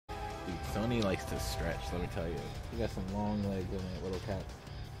Dude, Sony likes to stretch, let me tell you. You got some long legs in that little cat.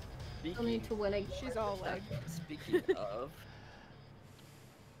 Still need to win a She's all leg. Speaking of...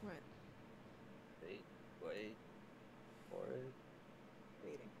 What? Wait for it.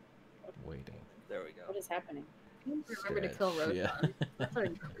 Waiting. There we go. What is happening? Remember to kill Stretch,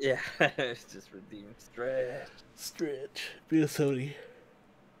 Rotom. Yeah, it's just redeemed. Stretch. Be a Sony.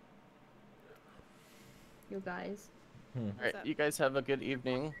 You guys. Alright, you guys have a good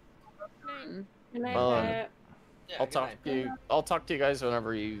evening. Good night, Yeah, I'll talk to you. I'll talk to you guys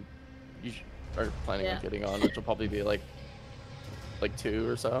whenever you are planning on getting on, which will probably be like 2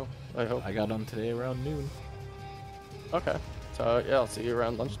 or so. I hope. I got on today around noon. Okay. So yeah, I'll see you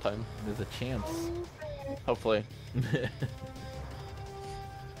around lunchtime. There's a chance. Hopefully.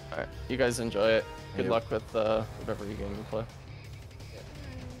 Alright, you guys enjoy it. Good luck with whatever you game you play.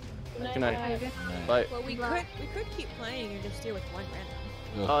 Good night. Bye. Well, we could keep playing and just do with one random.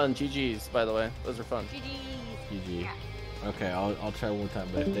 Oh, and GG's, by the way. Those are fun. GG. Okay, I'll try one time,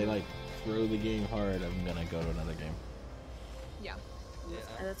 but if they like throw the game hard, I'm gonna go to another game. Yeah.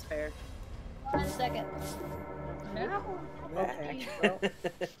 That's fair. Just a second. No. Okay. Well,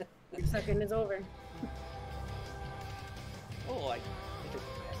 your second is over. Oh, I did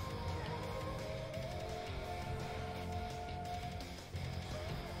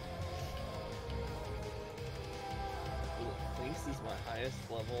Lynx is my highest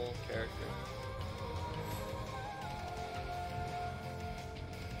level character.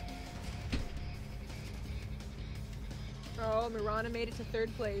 Oh, Mirana made it to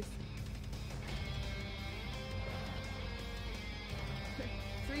 3rd place.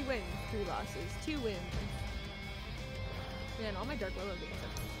 3 wins, 3 losses, 2 wins. Man, all my Dark Willow games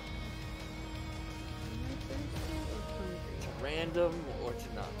To random or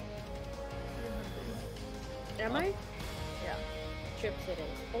to not? Am I? Yeah. Trips it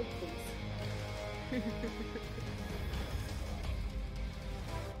is. Hold please.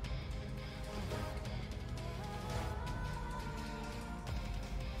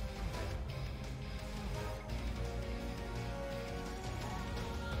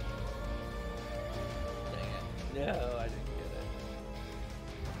 No, I didn't get it.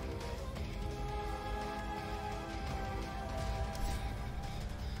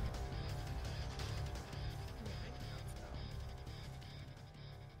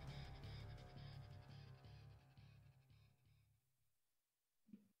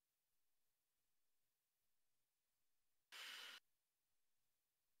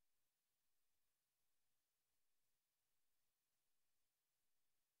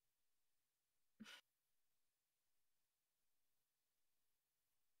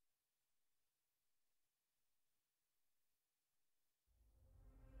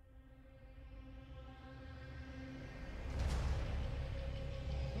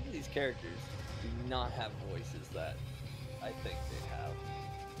 Some of these characters do not have voices that I think they have.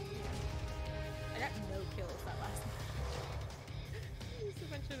 I got no kills that last night. Just a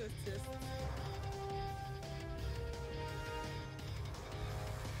bunch of assists.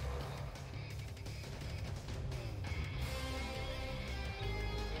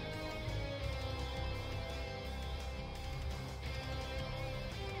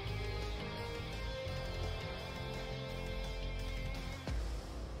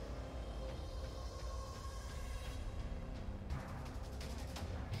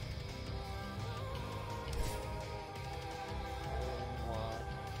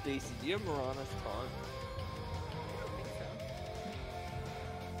 Stacy, do you have Mirana's taunt? I don't think so.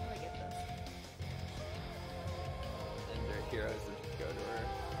 I get this. And their heroes that go to her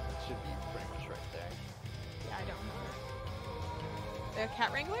should be pretty much right there. Yeah, I don't have it. The Cat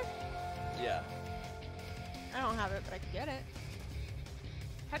Wrangler? Yeah. I don't have it, but I could get it.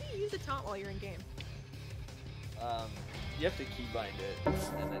 How do you use a taunt while you're in game? You have to keybind it,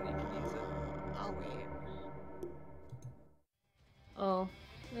 and then you can use it. I'll wait. Oh,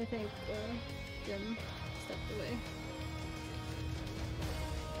 I think Jim stepped away.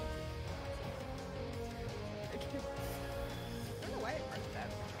 I don't know why it marked that.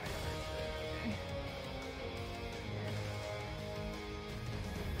 Okay.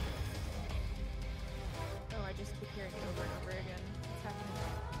 Oh, I just keep hearing it over and over again. What's happening?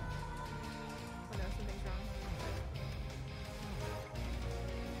 Oh no, something's wrong.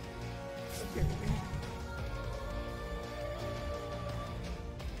 Okay.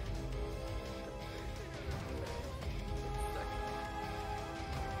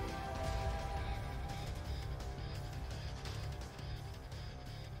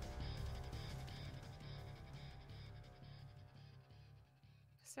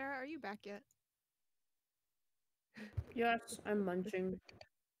 Sarah, are you back yet? Yes, I'm munching.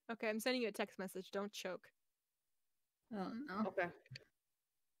 Okay, I'm sending you a text message. Don't choke. Oh no. Okay.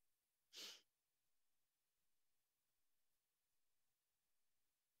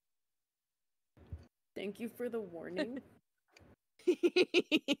 Thank you for the warning.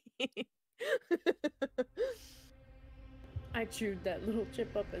 I chewed that little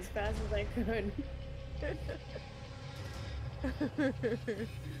chip up as fast as I could. I wonder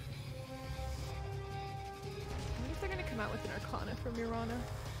if they're gonna come out with an Arcana from Mirana.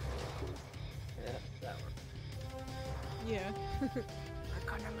 Yeah, that one. Yeah.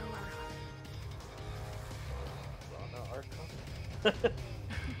 Arcana Mirana. Arcana.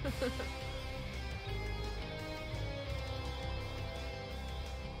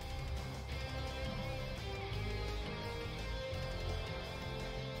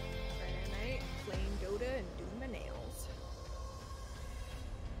 Friday night, playing Dota and doing my nails.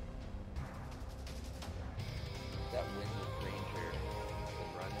 That win with Ranger, the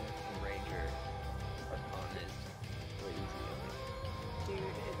runner and Ranger, Arcana is crazy. Dude,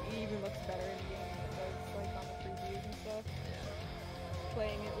 it even looks better in game than it does like on the previews and stuff. Yeah.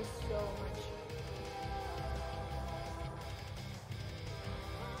 Playing it was so much.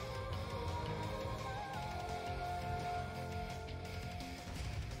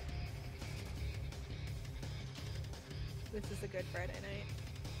 This is a good Friday night.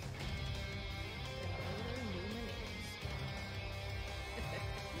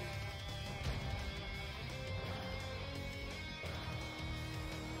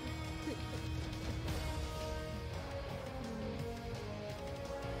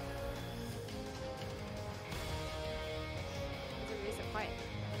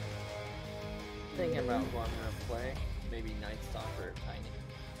 Thinking about who I'm gonna play. Maybe Night Stalker or Tiny.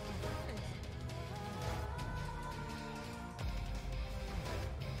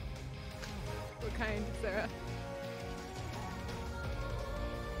 What kind, Sarah?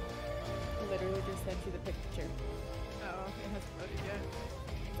 I literally just sent you the picture. Oh, it hasn't loaded yet.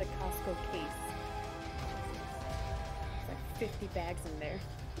 It's a Costco case. It's like 50 bags in there.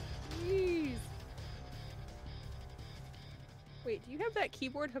 Jeez. Wait, do you have that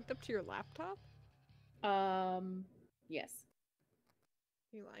keyboard hooked up to your laptop? Yes.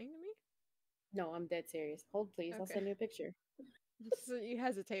 Are you lying to me? No, I'm dead serious. Hold, please. I'll Okay. send you a picture. So you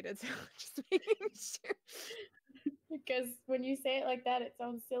hesitated, so just making sure. Because when you say it like that, it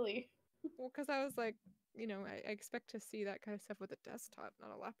sounds silly. Well, because I was like, you know, I expect to see that kind of stuff with a desktop,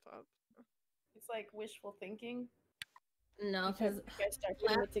 not a laptop. It's like wishful thinking. No, Because because if you guys start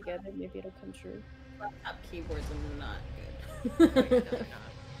putting it together, maybe it'll come true. laptop keyboards are not No, good. they're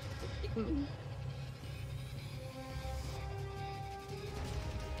not.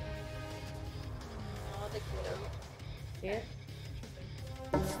 Oh, the kiddo. See it?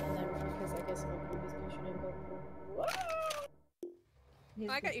 And then because I guess my previous picture didn't go through. Oh,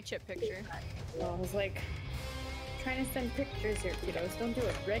 I got your chip picture. Well, I was like, trying to send pictures here, kiddos. Don't do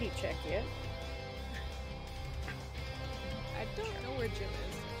a ready check yet. I don't know where Jim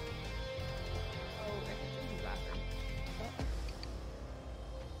is. Oh, I think Jim's in the bathroom.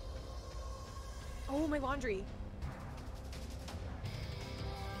 Oh, my laundry.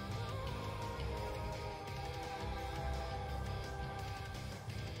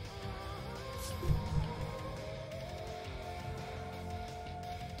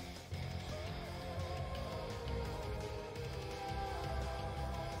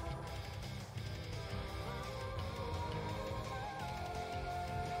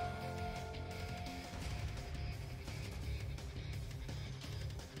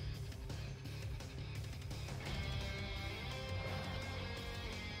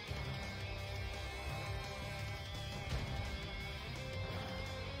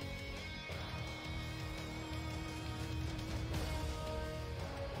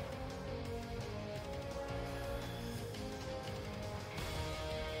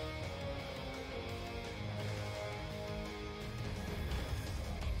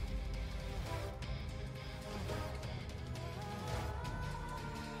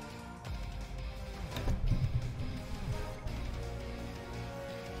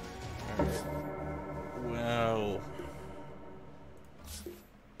 Wow.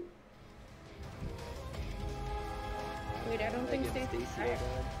 Wait, I don't think Get Stacy's Stacy back.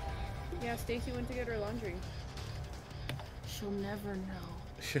 again. Yeah, Stacy went to get her laundry. She'll never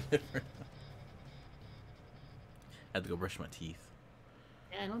know. Should never know. I had to go brush my teeth.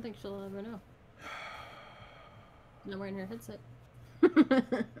 Yeah, I don't think she'll ever know. No wearing her headset.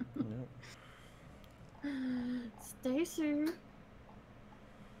 Yep. Stacy.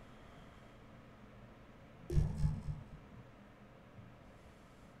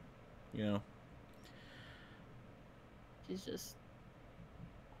 You know, She's just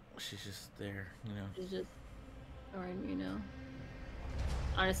She's just there, you know. She's just, or you know.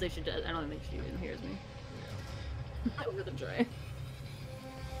 Honestly, she does. I don't think she even hears me. Yeah. Over the tray.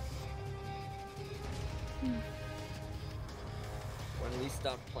 When we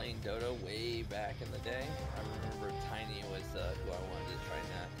stopped playing Dota way back in the day, I remember Tiny was who I wanted to try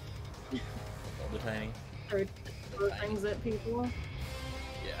next. The Tiny. Or throw things at people.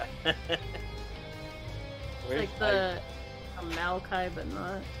 Yeah. It's like the a Maokai, but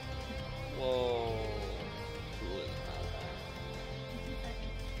not. Whoa. Who is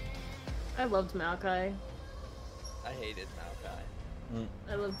I loved Maokai. Maokai? I hated Maokai.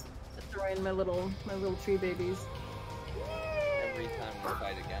 I loved throwing my little tree babies. Every time we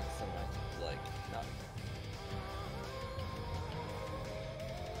fight against him, I just like, no.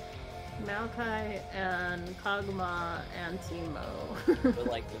 Maokai and Kaguma and Teemo. But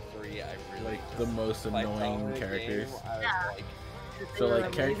like the three, I really Like just, the most if I saw annoying her characters. Game, I was Yeah. like, So They were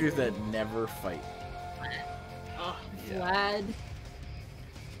like characters amazing. that never fight. Oh, Yeah. Vlad.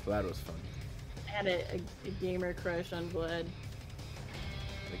 Vlad was fun. I had a gamer crush on Vlad.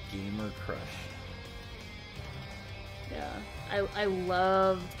 The gamer crush. Yeah. I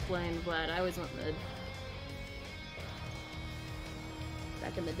loved playing Vlad. I always went mid.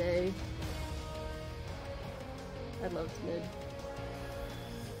 Back in the day. I loved mid.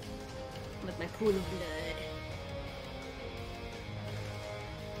 With my pool of blood.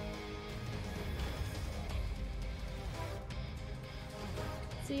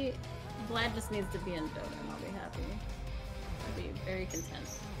 See, Vlad just needs to be in Dota and I'll be happy. I'll be very content.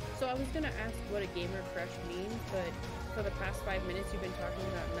 So I was gonna ask what a gamer crush means, but for the past 5 minutes you've been talking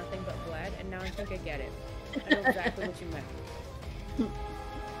about nothing but Vlad, and now I think I get it. I know exactly what you meant.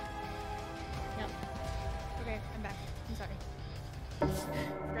 Yep. Okay, I'm back. I'm sorry.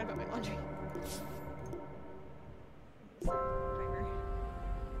 Forgot about my laundry. Timer.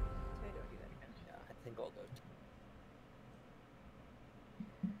 So I don't do that again. yeah, I think I'll go.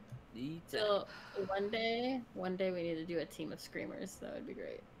 So one day we need to do a team of screamers. That would be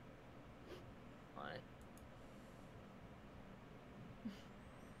great. Why?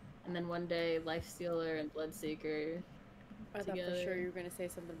 And then one day Lifestealer and Bloodseeker. I thought for Together. sure you were gonna say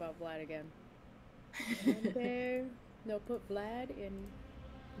something about Vlad again. And there, no, put Vlad in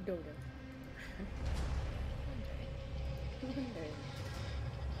Dota.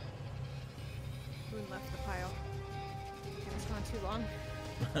 Moon left the pile. It was gone too long.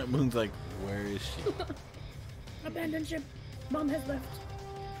 Moon's like, where is she? Abandon ship. Mom has left.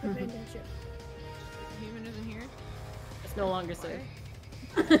 Abandon ship. The human isn't here. It's no longer safe.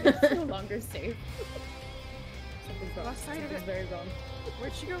 It's no longer safe. Something's wrong. Lost sight of Something's it. very wrong.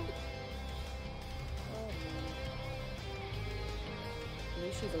 Where'd she go? Oh man. At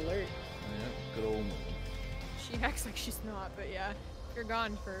least she's alert. Yeah, good old Moon. She acts like she's not, but yeah. You're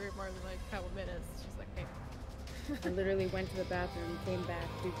gone for more than like a couple minutes. She's like, hey. I literally went to the bathroom, came back,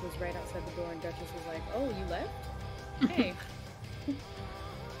 Duke was right outside the door, and Duchess was like, "Oh, you left? Hey."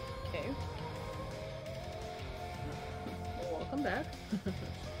 Okay. Welcome back.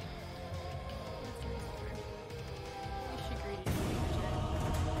 She greedy.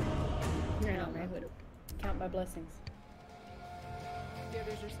 You're not my hood. Count my blessings. The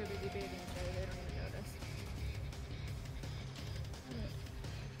others are so busy bathing each other, they don't even notice.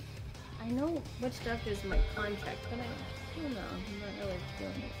 I know which doctor's my contact, but I don't know. I'm not really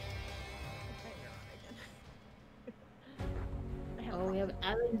feeling it. Okay, you're on again. Oh, we have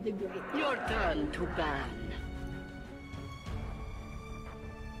Alan the Great. Your turn to ban.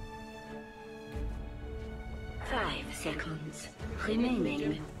 Five seconds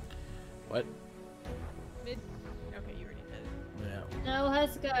remaining. What? Mid. Okay, you already did. Yeah. No,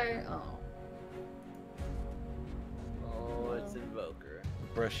 Huskar. Oh. Oh, it's Invoker.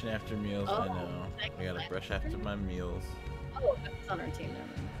 Brushing after meals, I know. I gotta brush after my meals. Oh, that's on our team now.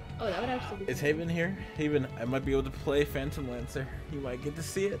 Oh, that would actually be. Is Haven here? Haven, I might be able to play Phantom Lancer. You might get to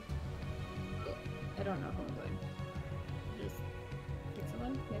see it. I don't know who I'm going. Just pick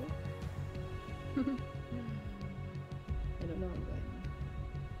someone, maybe? I don't know who I'm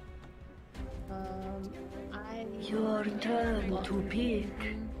going. Your turn to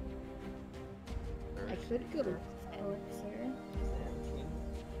pick. I could go to Elixir.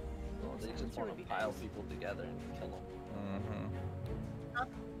 Well, they just want to pile people together and kill them.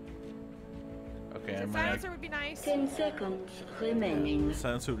 Okay, I So might. silencer would be nice. 10 seconds remaining.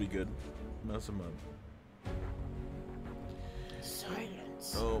 Silence would be good. Mess them up.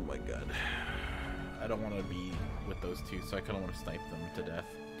 Silence. Oh my god. I don't want to be with those two, so I kind of want to snipe them to death.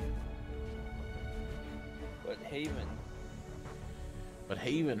 But Haven, But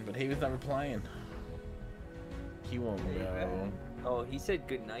Haven's not replying. He won't go. Oh, he said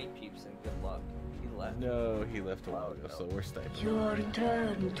good night, peeps, and good luck. He left. No, he left a while ago, so we're staying. Your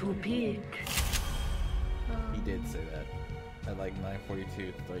turn to pick. He did say that at like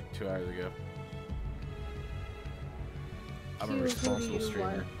 9:42, like 2 hours ago. I'm a Who do responsible you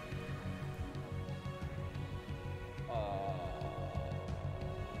streamer.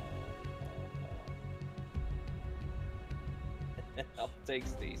 I'll take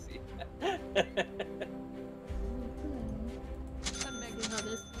Stacy. See how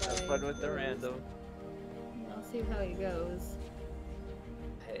this Have guy fun with the goes. random. I'll see how he goes.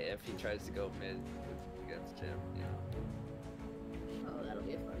 Hey, if he tries to go mid against Jim, you know. Oh, that'll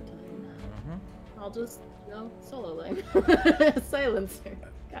be a fun time. Mhm. I'll just, solo lane. Silencer.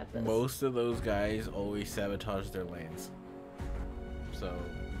 Got this. Most of those guys always sabotage their lanes. So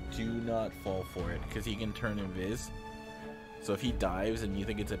do not fall for it, because he can turn invis. So if he dives and you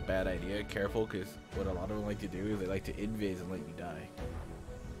think it's a bad idea, careful, because what a lot of them like to do is they like to invis and let you die.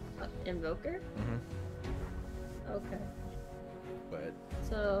 Invoker? Mm-hmm. Okay. But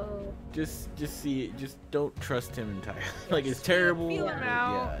So, just don't trust him entirely. Like, it's terrible. Feel him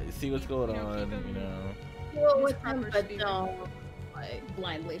out. Yeah, see what's going You know, on, keep him- you know. deal Use with him, proper but speed. don't, like,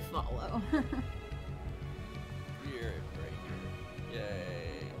 blindly follow. Spirit breaker.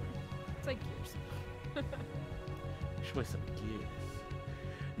 Yay. It's like yours. Should play some gears.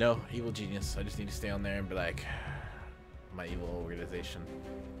 No, evil genius. I just need to stay on there and be like, my evil organization.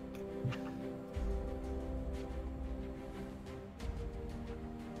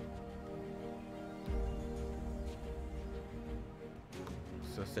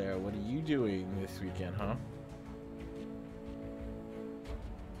 So Sarah, what are you doing this weekend, huh?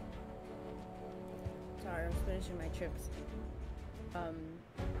 Sorry, I was finishing my chips.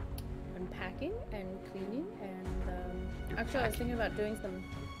 Unpacking and cleaning and You're actually I was packing. thinking about doing some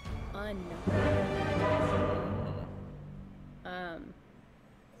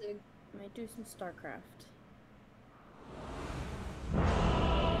might do some StarCraft.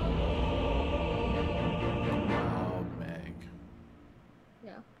 Oh, Meg.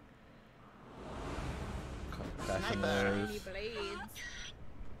 Yeah. Fashion Shiny those. blades.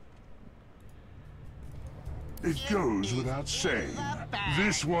 It goes without saying.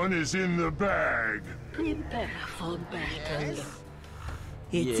 This one is in the bag. Prepare for battle.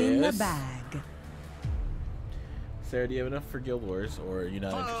 It's in the Yes. bag. Sarah, do you have enough for Guild Wars, or are you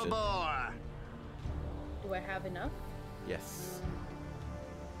not interested? Do I have enough? Yes.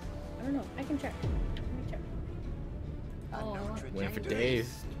 I don't know. I can check. Let me check. Oh, I want Waiting for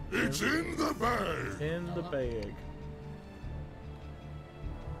days. It's in the bag. In the bag.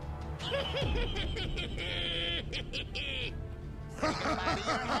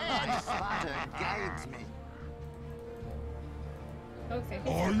 guides me. Okay.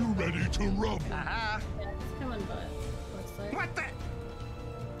 Are you ready to rumble? Yeah, it's coming, but looks like What the?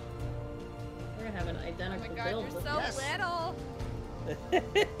 we're gonna have an Oh identical my god, build you're with so this. little.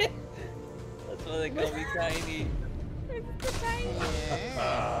 That's why they call me Tiny. It's so tiny.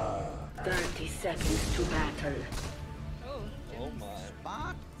 30 seconds to battle. Oh, Oh Jim's- my.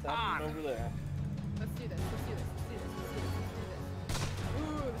 Spot What's happening over there? Let's do this. Let's do this. Let's do this. Let's do this. Let's do this.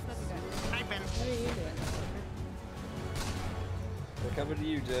 Ooh, this must be good. Typing. What are you doing? We're coming to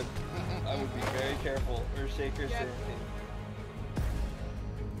you, Jim. I would be very careful. Or shake or Yeah. say anything.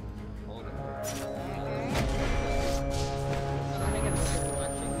 Hold it. I'm gonna get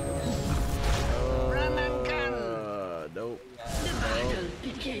watching Run and gun. Nope. The battle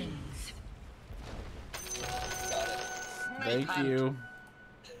begins. Got it. Thank you.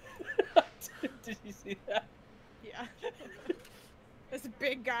 Did you see that? Yeah. This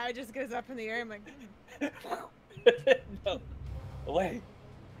big guy just goes up in the air. I'm like, No. Away.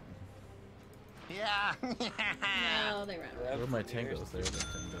 Yeah. No, they ran away. Where are my tangos? There are the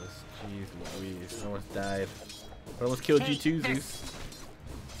tangos. Jeez Louise. I almost died. I almost killed you too, Zeus.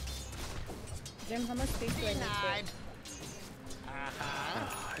 Jim, how much space do I need Denied.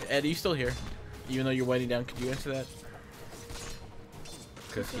 Ed, are you still here? Even though you're winding down, could you answer that?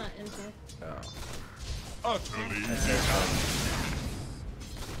 It's not in here. Oh. Utterly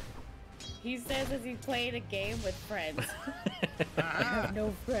He says as he played a game with friends. I have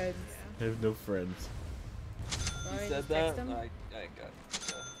no friends. I have no friends. Want me You to said just text that? him? I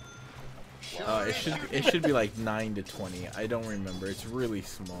got it. It should be like 9 to 20. I don't remember. It's really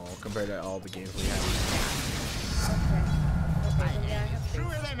small compared to all the games we have. Okay, then yeah, I have space.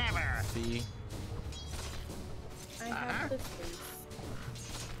 Truer than ever. See, I have the space.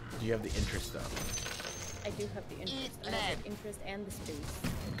 do you have the interest though? I do have the interest. I have the interest and the space.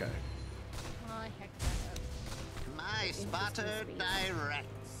 Okay. oh, heck that up. My spotter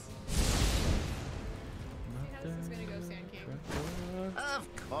directs. See how this is gonna go, Sand King?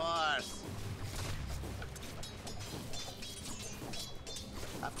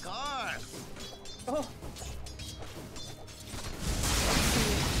 course. Oh.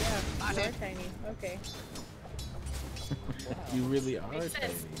 Yeah, you are tiny. Okay. You really are Makes tiny.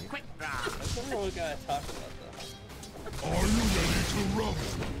 sense. Quick draw. Someone we gotta talk about that. Are you ready to rumble?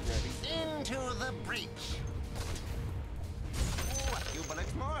 Into the breach. Oh, a few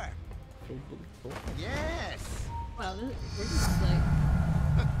bullets more. Yes. Wow, we're just like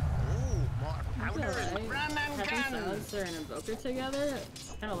Ooh, more powder and alright. run and Having gun. Silencer and Invoker together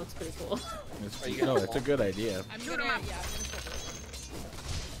kind of looks pretty cool. It's, no, it's a good idea. I'm Shoot gonna, 'em yeah, up. I'm gonna flip it.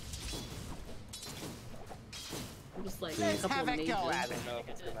 I'm just like Let's a couple have of a mages. go I at it. don't know if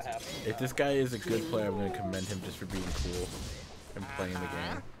it's gonna happen. If this guy is a good player, I'm gonna commend him just for being cool and playing the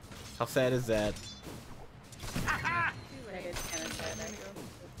game. How sad is that? Aha! That is kind of sad, actually.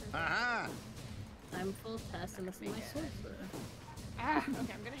 Uh-huh. I'm full test and this is my sorcerer. Ah,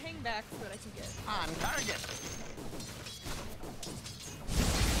 okay, I'm gonna hang back so that I can get. On target.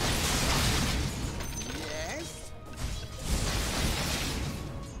 Yes.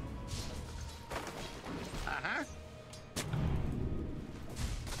 Uh-huh.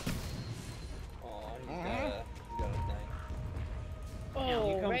 Oh, you got a thing. Oh,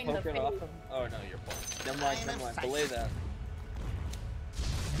 You come right in the poking face. off him? Oh no, you're pulling. Never mind, never mind. Belay that.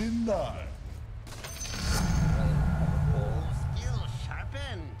 Denied. Skill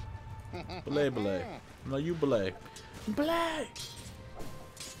sharpened. Belay, belay. No, you belay. Belay!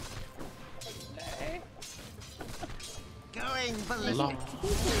 Going Long.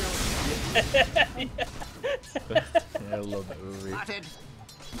 ballistic. Yeah, I love that movie. Spotted.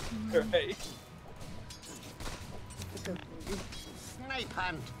 Right. Snipe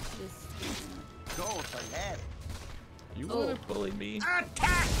hunt. Just Go for lead. You Oh. wanna bully me?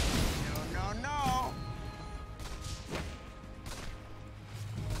 Attack! No, no, no.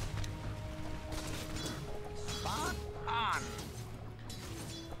 Spot on.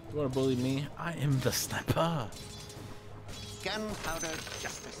 You wanna bully me? I am the sniper. Gunpowder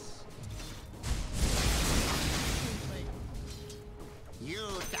justice. You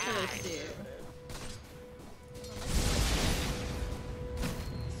let's die. see.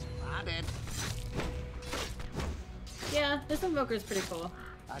 Spotted. Yeah, this Invoker is pretty cool.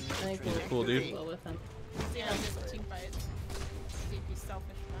 I think we'll Cool, dude. do well with him. See how he gets team fights. See if he's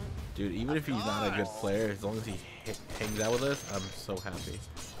selfish or not. Dude, even if he's not a good player, as long as he hangs out with us, I'm so happy.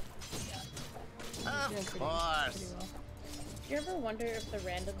 Doing Of pretty course. well. Do you ever wonder if the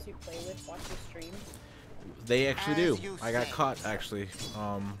randoms you play with watch your streams? They actually do. As you I got say. caught actually,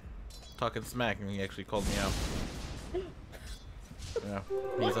 talking smack, and he actually called me out. Yeah.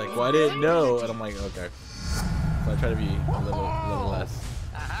 He's like, "Well, I didn't know," and I'm like, "Okay." So I try to be a little less.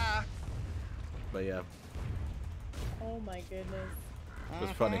 Aha. But yeah, Oh my goodness. it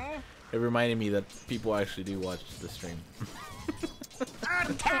was funny. It reminded me that people actually do watch the stream.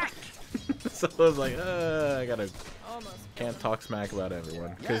 Attack! So I was like, I gotta Almost. can't talk smack about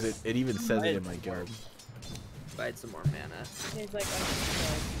everyone because it even says it in my guild. Provide some more mana. He's like,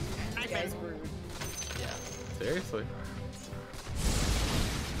 oh, you guys rude. Yeah. Seriously.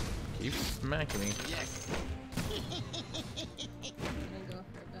 Keep smacking me. Yes. I'm gonna go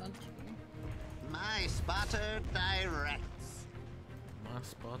for a bounty. My spotter directs. My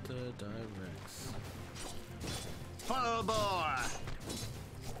spotter directs. Full bore.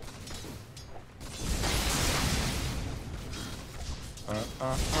 Oh,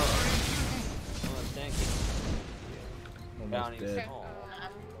 thank you. Almost Bounty. dead. Oh.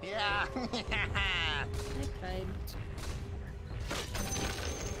 Yeah. I tried.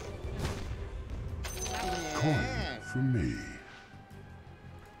 Coin for me.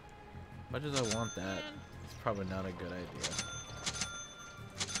 Much as I want that, it's probably not a good idea.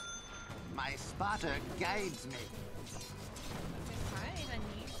 My spotter guides me. Hi,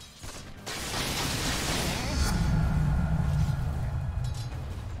 honey.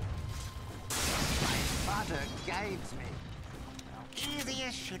 My spotter guides me. Easy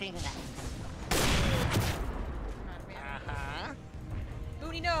as shooting an axe. Not a fan. Uh-huh.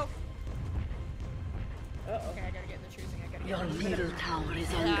 Booty, no! Uh-oh. Okay, I gotta get in the choosing. I gotta Your get in the middle tower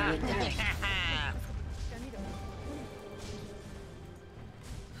is under attack.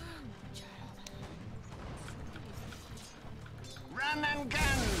 Run and gun.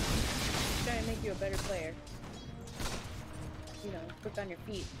 Trying to make you a better player. You know, quick on your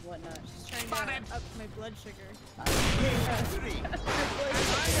feet and whatnot. Just trying Spotted. to up my blood sugar. Three. I'm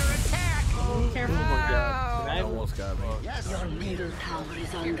under attack. Careful. Can I It almost got me. Yes. Your middle tower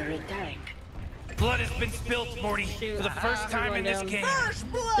is under attack. Blood has been spilt, Morty, Shoot. for the first time Going in this down. game.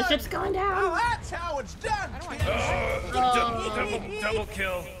 The ship's going down! that's how it's done. I don't want to Double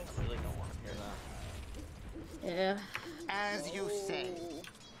kill. really don't want to hear that. Yeah. As you say.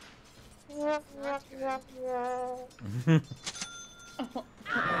 Not good.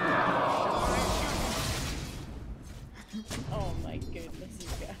 Oh my goodness, you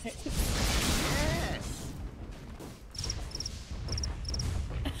guys. Yes.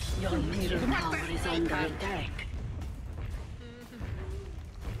 Your middle tower is under attack.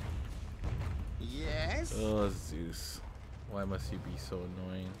 Yes. Oh, Zeus. Why must you be so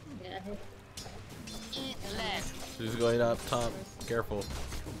annoying? Yeah. Eat less. Zeus going up top. Careful.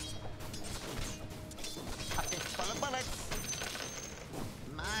 Pocket full of bullets.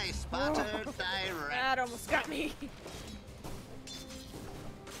 My spotter direct. That almost got me.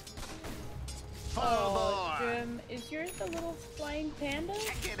 Full Oh, bore. Jim, is yours the little flying panda?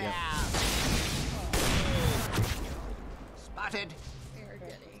 Check it Yeah. out. Spotted. They're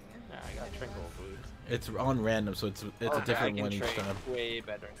getting. Yeah, I got Trinkle food. It's on random, so it's a different one each time. Way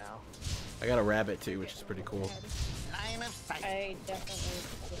better now. I got a rabbit too, which is pretty cool. Line of sight. I definitely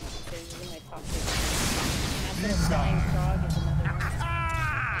put these in my top three. After a flying frog is another one.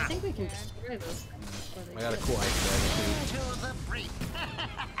 I think we can destroy those things. before they I got a get- cool ice dragon To the breach.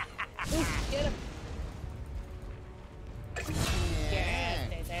 Ooh, get him. Yeah.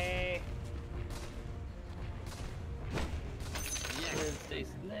 Yes, Daisy. Yes. Stacy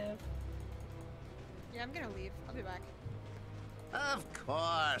left. Yeah, I'm gonna leave. I'll be back. Of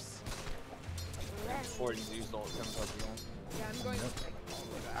course. Before Zeus ult comes up again. Yeah, I'm going.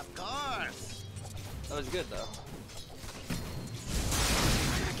 Of course. That was good though.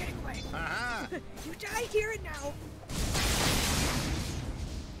 I'm not getting away. Uh-huh. You die here and now.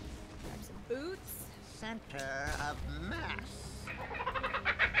 Grab some boots. Center of mass.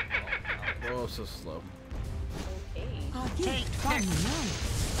 too. Oh, so slow. Okay. Take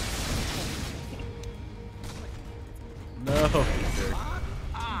this. No. you jerk.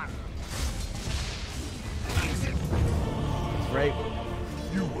 On. Right.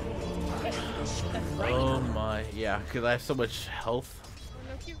 You will Oh my. Yeah, because I have so much health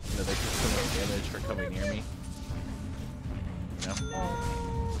Oh, no cute. that I take so much damage for coming near me. You know?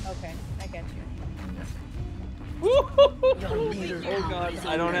 Oh, okay. I get you. Your middle Oh tower god, is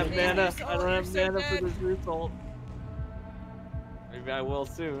I don't under have attack. mana. Zeus I don't ult, have you're so mana for dead. the Zeus ult. Maybe I will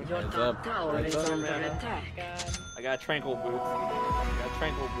soon. Your Heads top up. tower Heads is up. under mana. attack. God. I got Tranquil boots.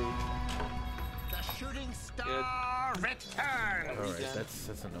 The shooting star returns. Alright,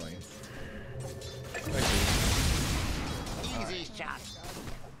 that's annoying. Easy shot.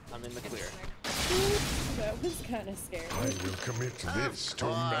 I'm in the clear. That was kind of scary. I will commit this to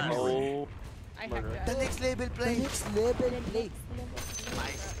course. memory. Oh, I have murder. that. next level play. My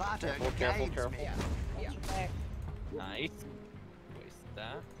spotter Careful, guides careful. me. Yeah. Back. Nice. Waste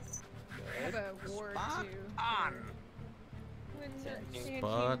that. I have a ward Spot too. on. When the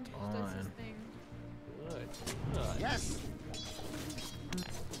Spot Sand on. King does his thing. Good. Good. Yes.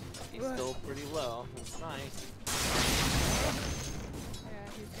 He's still pretty low. That's nice. Yeah,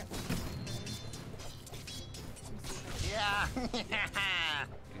 he's got. Yeah.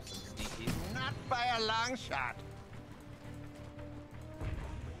 Do some sneaky. Not by a long shot.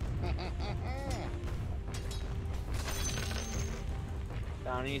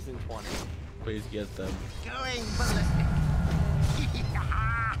 Bounties in 20. Please get them. Going ballistic.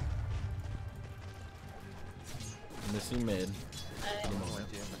 Missing mid.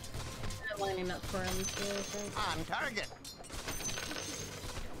 I'm lining up for him too, I think. On target.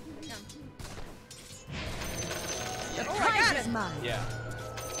 Oh, I got it. Yeah.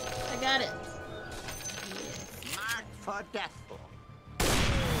 I got it. Marked for death.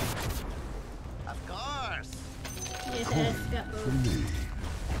 Of course. Yes, got For both. me.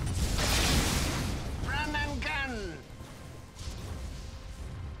 Run and gun.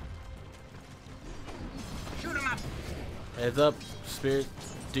 Shoot him up. Heads up. Spirit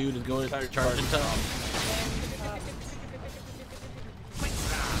dude is going to charging top. Quick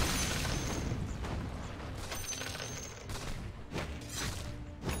draw.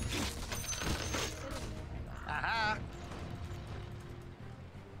 Aha.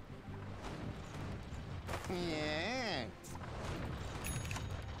 Yeah.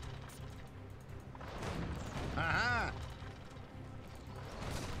 Aha.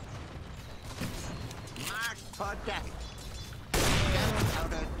 Marked for death.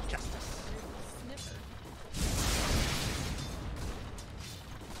 Gunpowder justice.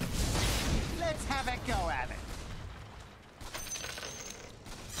 Let's have a go at it.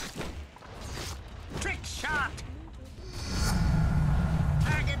 Trick shot.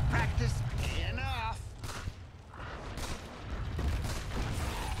 Target practice paying off.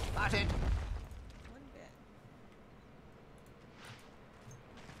 Spotted. One bit.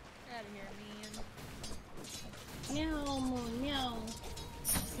 Get out of here, man. Meow, meow.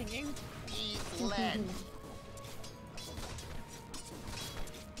 Singing.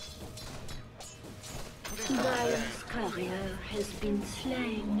 has been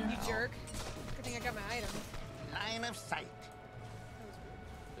slain. You jerk. Good thing I got my items. Line of sight.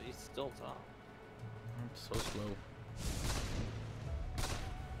 But he's still top. I'm so slow.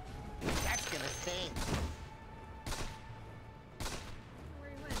 That's gonna sting. Where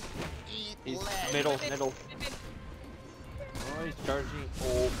he went? Eat He's lead. middle. Oh, he's charging.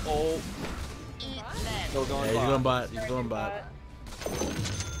 Oh. Eat Bot? lead. Still going Yeah, he's bot. going bot. He's going bot.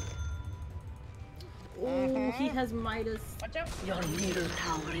 Oh, he has Midas. Watch out. Your middle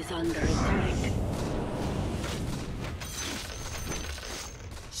tower is under attack.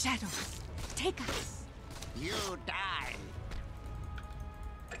 Shadows, take us. You die.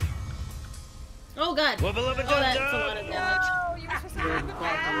 Oh god. Oh, that's a lot of damage. No, you were supposed to Your have the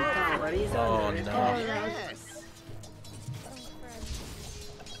bottom tower is Oh, under no. attack. Oh, that was Yes. Yes.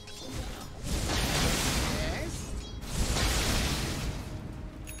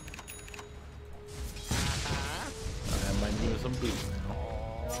 I might need some boots now.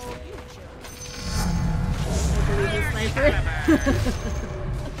 the sniper.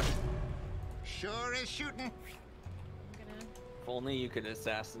 Sure is shooting. If only you could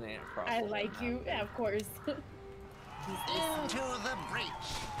assassinate across. I like you, yeah, of course. Into the breach.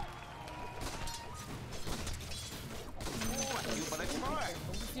 Oh, a few bullets more.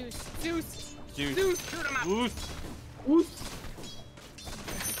 Zeus. Zeus. Shoot him up. What's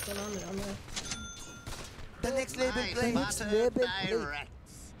going on down there? The next label My play. spotter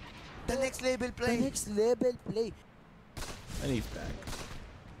directs. The next label play. The next label play. And he's back.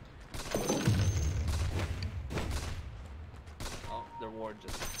 Oh, their ward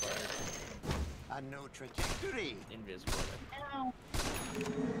just expired. A new trajectory. Invisible.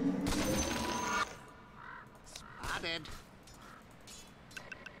 Spotted.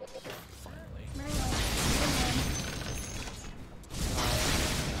 Finally.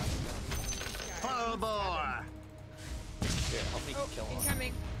 Full bore. Here, help me Oh, kill him.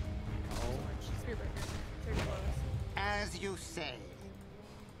 incoming. Oh. Spearbreaker. Third close. As you say.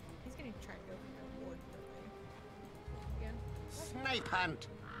 He's gonna try and go for that ward again. Snipe hunt.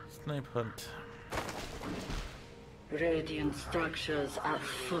 Snipe hunt. Radiant structures are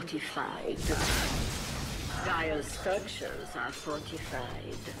fortified. Dire structures are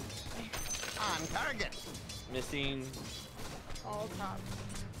fortified. On target. Missing. All top.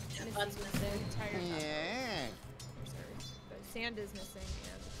 Bot's missing. Entire top. Yeah. Sorry. But sand is missing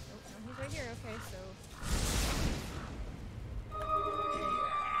and oh, no, he's right here. Okay, so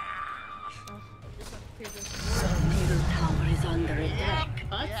just want to clear this. Your middle tower is under attack.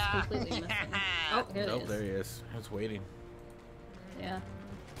 Bot's completely missing. Oh, here Nope, it there is. he is. I was waiting. Yeah.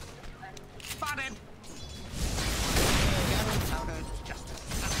 Spotted. Gunpowder justice.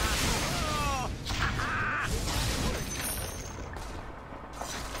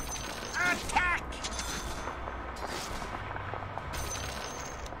 Attack!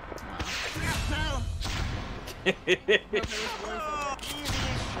 No. Oh, easy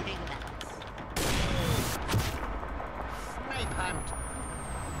as shooting nuts. Snipe hunt.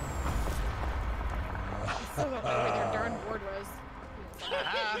 Still don't know where their darn board was.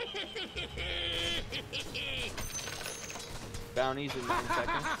 Bounties in 9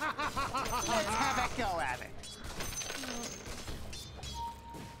 seconds. Let's have a go at it.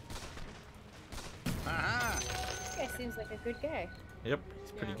 This guy seems like a good guy. Yep,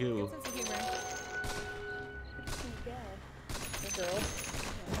 he's pretty cool. Good sense of humor. Good guy. A girl.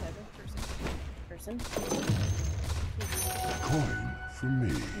 Whatever. Person. Coin for me.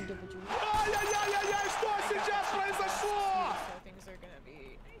 Individual. So things are gonna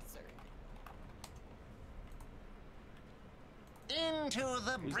be nicer. Into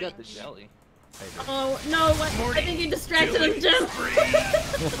the Who's breach. got the jelly? Oh, no, what? I think he distracted him, Jim.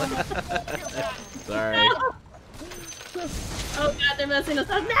 Sorry. Oh god, they're messing us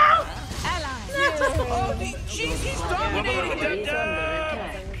up now! Allies. No! Oh, jeez, he's dominating Tower is the under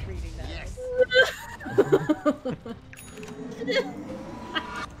attack. Yes.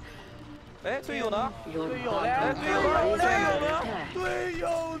 Fiona. Your bottom tower is under attack.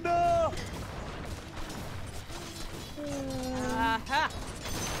 Aha!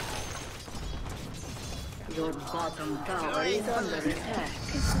 Your bottom tower is under attack.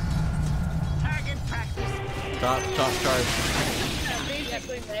 Target practice. Top charge.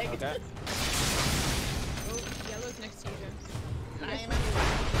 Basically, Meg. Okay. Oh, yellow's next to you, Jen. Line of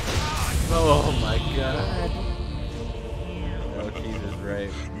Oh my god. Oh, Jesus,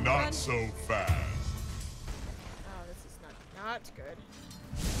 right. Not so fast. Oh, this is not good.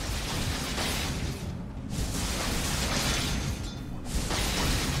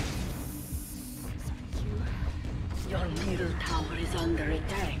 Your middle tower is under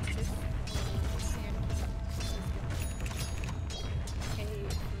attack.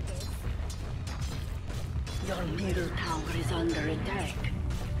 Your middle tower is under attack.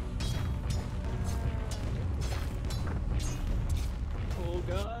 Oh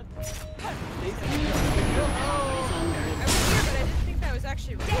god. I was here, but I didn't think that was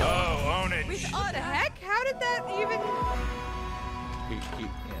actually real. Oh, own it. What the heck? How did that even... Yeah.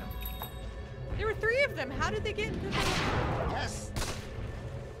 There were 3 of them. How did they get into the... Yes.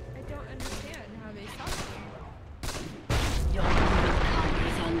 I don't understand how they saw me. Your middle tower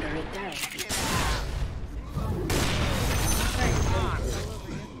is under attack.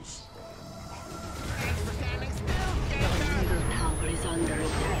 Your middle tower is under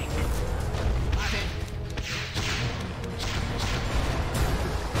attack.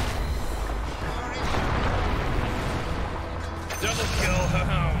 Double kill.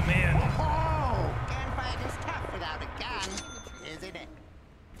 Oh, man. Oh, gunfight is tough without a gun, isn't it?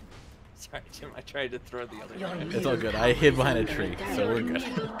 Sorry, Jim. I tried to throw the other Your guy. It's all good. I hid behind a tree, so we're good.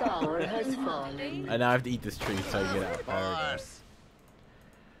 middle tower has fallen. And now I have to eat this tree so I get out. Of There we go. course.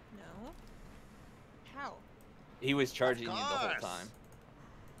 No. How? He was charging you the whole course. time.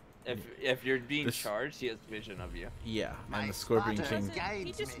 If you're being This- charged, he has vision of you. Yeah, My and the Scorpion spotter King.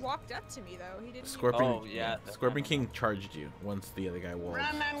 guides He just me. walked up to me, though. He didn't... Scorpion. Oh, yeah. Scorpion King charged you once the other guy walled.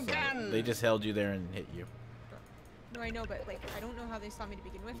 Run and So gun. they just held you there and hit you. No, I know, but, like, I don't know how they saw me to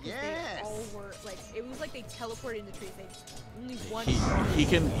begin with. 'Cause Yes. They all were, like... It was like they teleported in the trees. They... Only one... He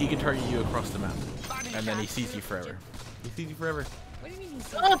can target you across the map, Body and then he shot. sees you forever. He sees you forever. What do you mean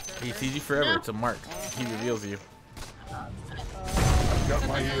he's... He sees you forever. It's a mark. He reveals you. Got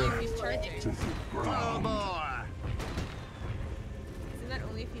my Only ear if he's charging. to the Oh, ground. boy. Isn't that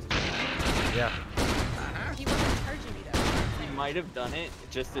only if he's charging? Yeah. He wasn't charging me, though. He might have done it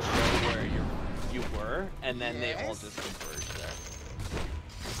just to show where you were, and then they all Yes. just converged there.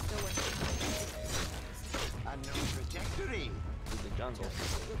 Still wasn't. Unknown trajectory. Through the jungle. No,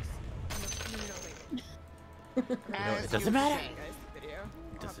 wait. You know, As it doesn't you matter. say. Guys, the video.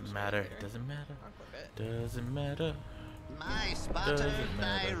 Doesn't matter. Doesn't matter. I'll clip it. Doesn't matter. My spotter Doesn't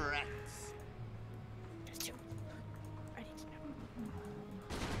matter. directs. I need to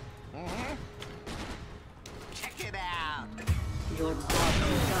know. Check it out. Your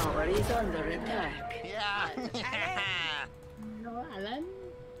bottom tower is under attack. Yeah. No, Alan.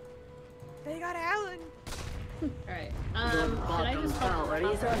 They got Alan. Alright. Your Should I bottom just tower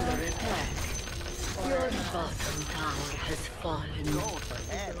is under attack. Or, Your bottom tower has fallen. Go for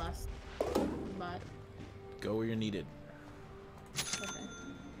the head. last bot? Go where you're needed. Okay.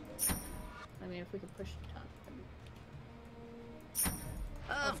 I mean, if we could push it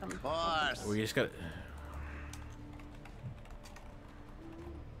top. Of course. We just got.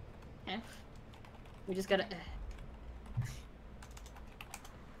 F. We just gotta.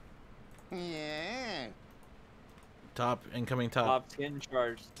 Yeah. Top, incoming top. Top skin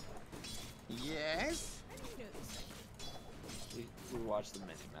charged. Yes. How do you know this? We watched the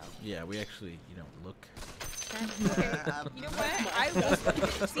mini map. Yeah, we actually, look. Okay, you know what? I was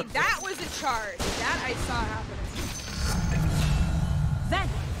see that was a charge. That I saw happening. Then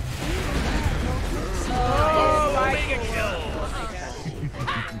Oh, mega kill.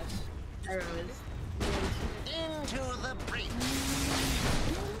 I was. Into the breach.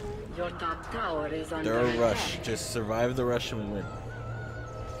 Your top tower is under They're a attack. rush. Just survive the rush and we win.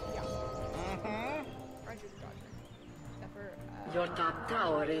 Mm-hmm. Roger, Roger. Never. Your top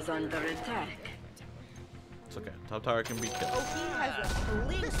tower is under attack. It's okay. Top tower can be killed. Oh, he has a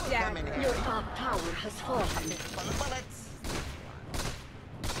blink This will come dagger. in handy. Your top tower has fallen. Full of bullets.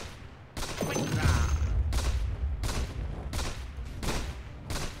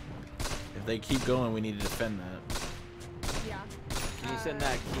 If they keep going, we need to defend that. Yeah. Can you send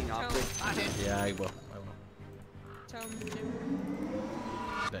that keen optic? Yeah, I will. Tome, Jim.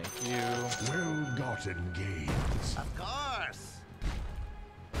 Thank you. Well-gotten gains. Of course.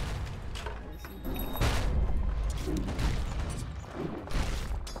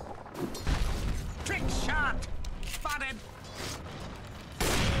 Trick shot. Spotted.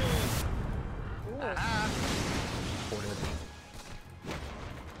 Ported.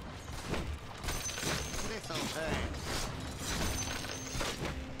 This'll hurt.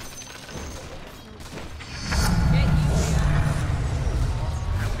 Get you.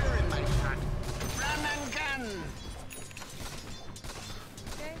 You're in my shot. Run and gun.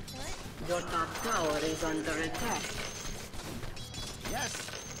 Okay, alright. Your top tower is under attack. Yes.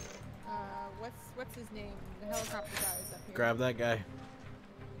 What's his name? The helicopter guy is up here. Grab that guy.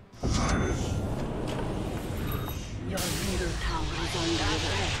 Your middle tower is under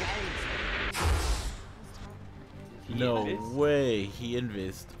attack. No invis? way. He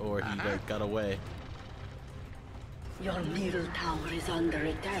invised or he got away. Your middle tower is under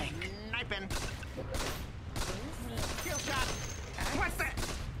attack. Sniping. Kill shot. What's that?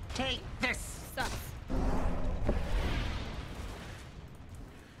 Take this. Sucks.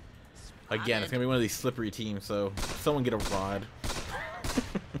 Again, it's gonna be one of these slippery teams, so someone get a rod.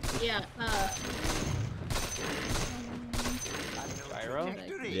 Yeah, Gyro?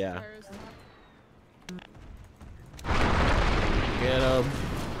 Yeah. Get him.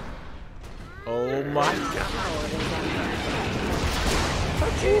 Oh my god. Oh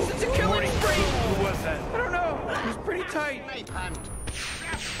jeez, it's a killing spree! Who was that? I don't know. It was pretty tight. Night hunt.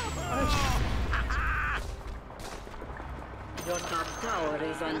 Your top tower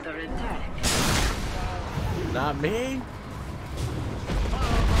is under attack. Not me.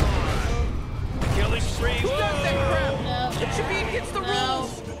 Killing spree. Who does that crap? no. It should be against the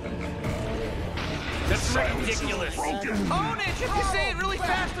rules. That's ridiculous. Own it! If you say it really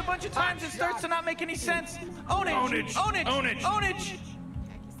fast a bunch of times, it starts to not make any sense. Own it! Own it. Own it! Own it. Own it!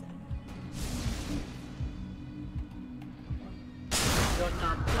 Your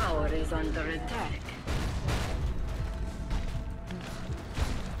top tower is under attack.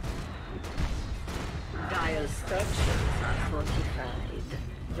 Dire structures are fortified.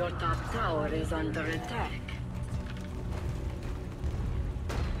 Your top tower is under attack.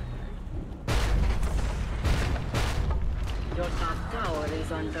 Your top tower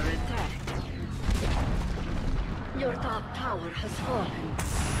is under attack. Your top tower has fallen.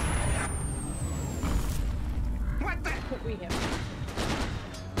 What the? We have.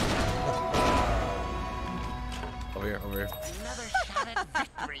 Over here, over here. Another shot at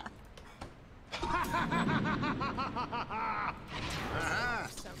victory. Uh-huh.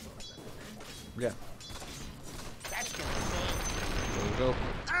 Yeah. That's gonna There we go.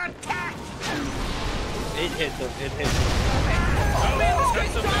 attack. It hit them. It hit them. Oh man, this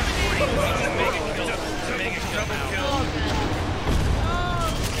guy's dominating! Mega kill now.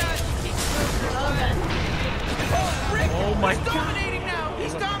 Oh, Rick! Oh my He's god. dominating now!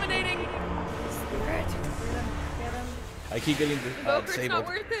 He's dominating! I keep getting Invoker's disabled. not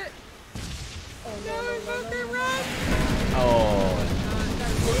worth it! No, Invoker, run! Oh.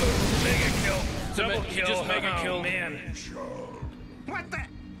 Mega kill. Double He kill. just mega Oh, killed. man. What the?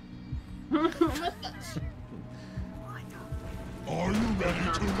 Are you ready Your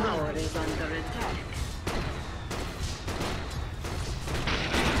to top tower run? is under attack.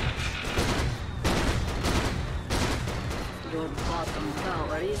 Your bottom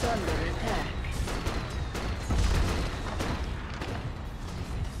tower is under attack.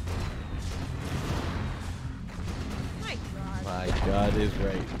 My god. My god is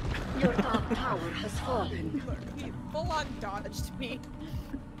right. Your top tower has fallen. He full on dodged me.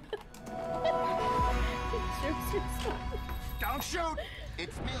 Don't shoot.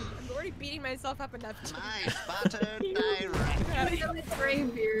 It's me. I'm already beating myself up enough to My spotter direct.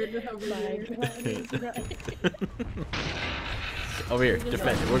 Graybeard. Oh my god. Over here,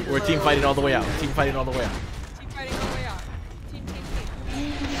 defend. We're team fighting all the way out. Team fighting all the way out. team fighting all the way out. Team.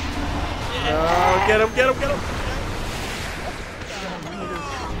 Oh, get him, get him, get him.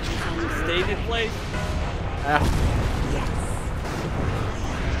 Stayed in place. Ah.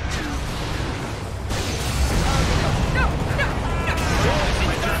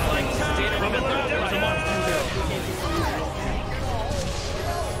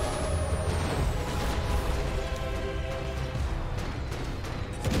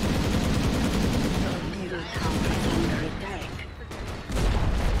 Middle tower is under attack.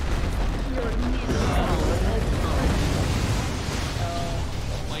 Your middle tower has fallen. Oh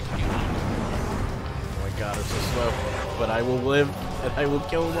my god, I'm so slow. But I will live and I will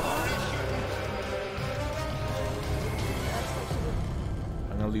kill them.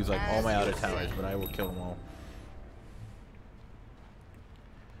 I'm gonna lose like all my outer towers, but I will kill them all.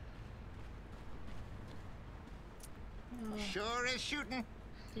 Sure is shooting.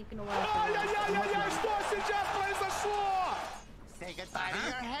 Taking a while for Say goodbye to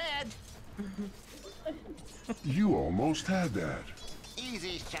your head. You almost had that.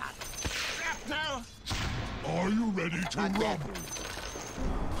 Easy shot. Shrapnel. Are you ready to Not yet. rumble?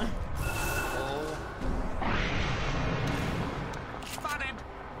 Spotted.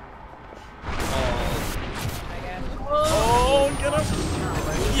 Oh, get him!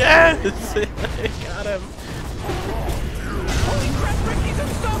 Yes! I got him! Holy crap, Rick, he's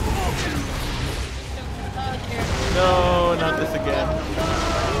unstoppable! No, not this again.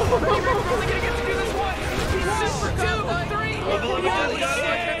 We're only gonna get to do this once! He's super 2, 3! Holy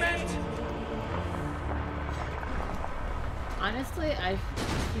shit! Honestly,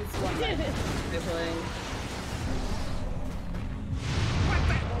 he's one my playing.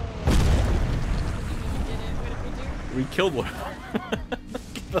 We killed one.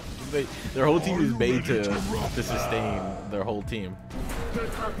 Their whole team is made to sustain their whole team. Your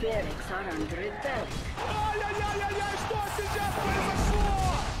top barracks are under attack.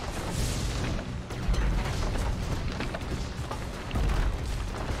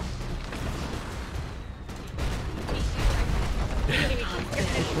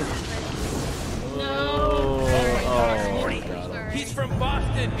 He's from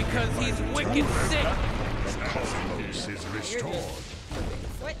Boston because he's wicked sick. Cosmos is restored.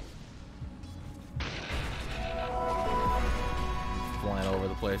 What? Flying all over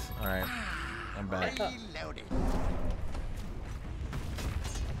the place. Alright. I'm back. Reloaded.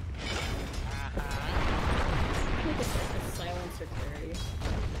 Silencer carry.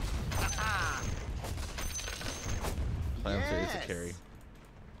 Silencer is a carry.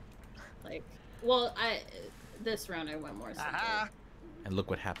 Like, well, this round I went more simple. And look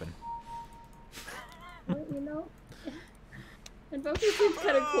what happened. Well, you know, Invoker seems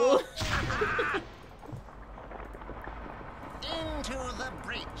kind of cool. Into the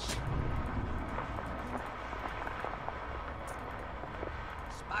breach.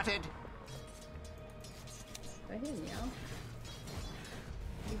 Spotted. I hear meow.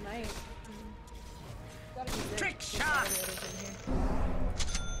 You might. Trick shot.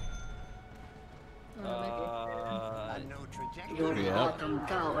 Your Yep. bottom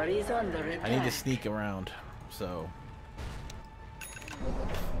tower is under attack. I need to sneak around, so.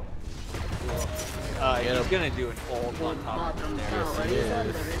 He's gonna do an ult on top of there. Tower is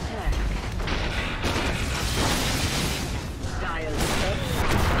under attack. Dial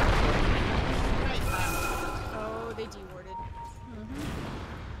Oh, they dewarded.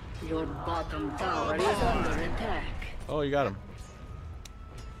 Your bottom tower is under attack. Oh, you got him.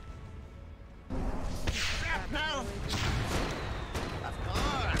 No. Of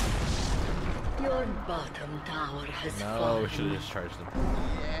course. Your bottom tower has No, fallen. we should have just charged him.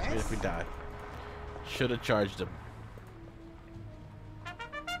 Even if we die. Should have charged him.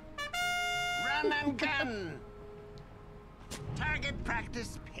 Run and gun. Target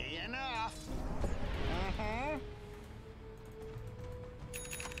practice paying off.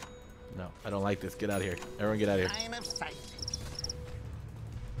 No, I don't like this. Get out of here. Everyone get out of here. Line of sight.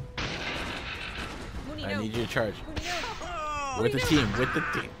 I need you to charge. Oh, With the team, with the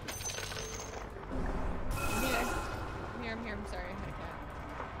team. I'm here. I'm sorry. I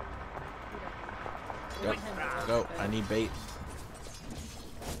had a cat. Go. I need bait.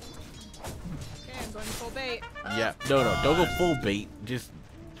 Okay, I'm going full bait. Yeah. No, don't go full bait. Just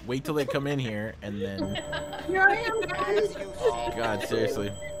wait till they come in here and then. Here I am, guys. God,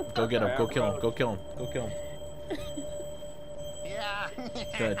 seriously. Go get him. Go kill him. Go kill him. Go kill him. Yeah.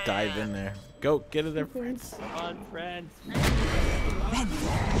 Gotta dive in there. Go get in there, friends. On friends.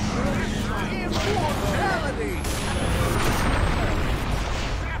 Immortality.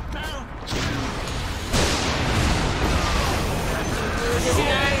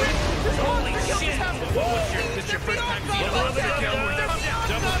 Holy shit! What was this your first time seeing double kill?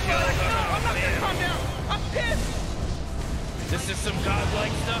 Double kill. I'm not gonna calm down. I'm pissed. This is some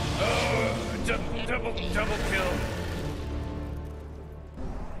godlike stuff. Oh, double kill.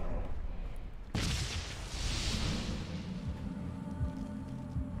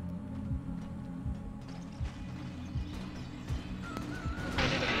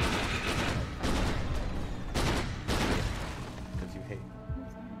 Because you hate.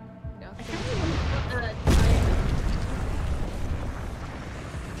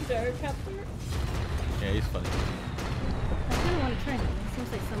 Dart captor? Yeah, he's funny. I kind of want to try him. He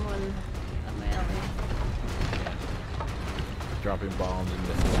seems like someone up my alley. Dropping bombs and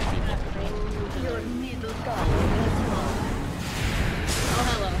missing people. Your middle tower has fallen. Oh,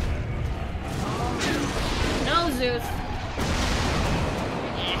 hello. No, Zeus.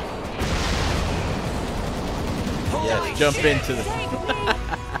 Yes, jump into the.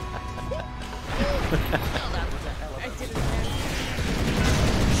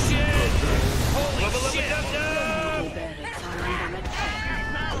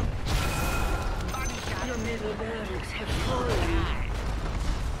 Your middle barracks have fallen.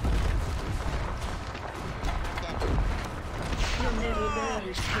 Your middle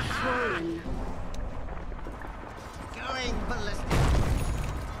barracks have fallen. Going ballistic.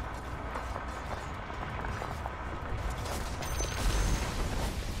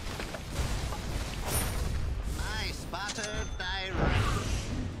 My spotter direct.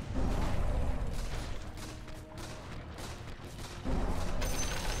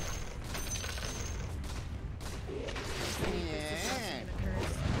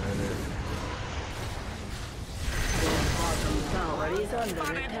 Your bottom tower is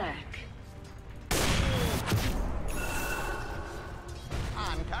under attack.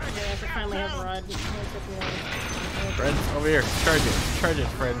 On target. I finally have a rod. Friends, over here. Charge it,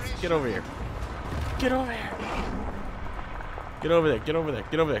 friends. Get over here. Get over here. Get over there. Get over there.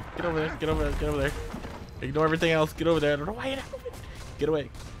 Get over there. Get over there. Get over there. Get over there. Ignore everything else. Get over there. I don't know why you're not moving. Get away.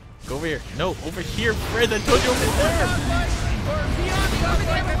 Go over here. No, over here, friends. I told you over there.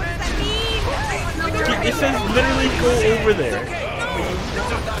 It says literally go over there. I'm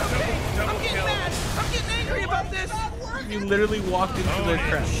getting mad. I'm getting angry about this. You literally walked into their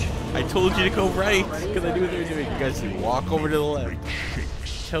trap. I told you to go right because I knew what they were doing. You guys should walk over to the left.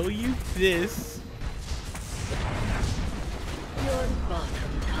 Tell you this. Your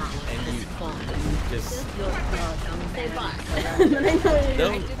bottom tower And you just Your bottom no. No.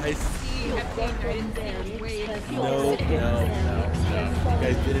 You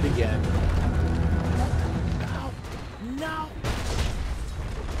guys did it again. No.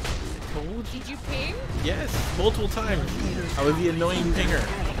 Did you ping? Yes, multiple times. I was the annoying pinger.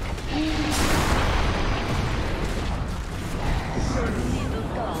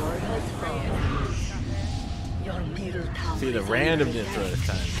 See the randomness of this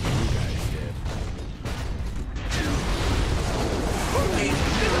time. You guys did.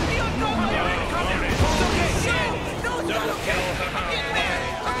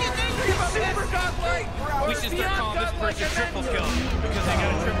 We should start calling this person triple kill because they got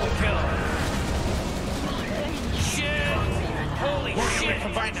a triple kill. Shit! Holy shit!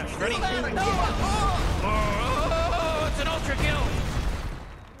 Combine us. Ready? Oh, it's an ultra kill.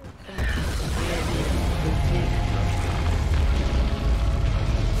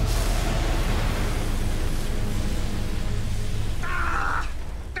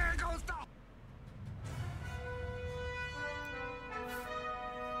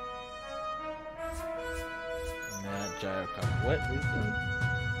 What is that?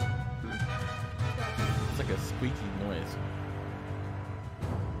 It's like a squeaky noise.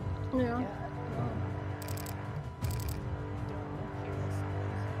 Yeah.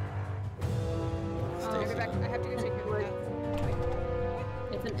 I have to go take your bath.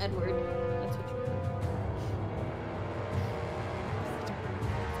 It's an Edward. That's what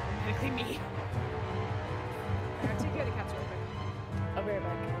Technically me. I have to take care of the cats real quick. I'll be right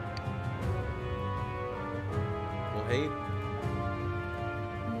back. Well, hey.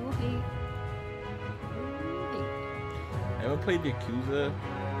 Anyone played Yakuza?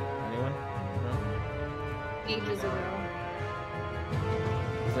 Anyone? No? Ages ago.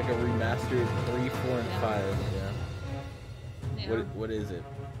 It's like a remastered 3, 4, and 5. Yeah. What is it?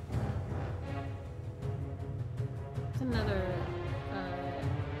 It's another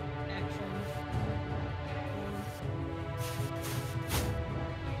action.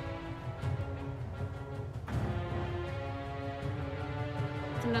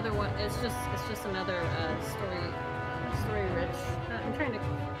 It's another one. It's just another story rich. I'm trying to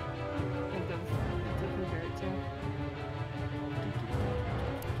think of what to compare it to.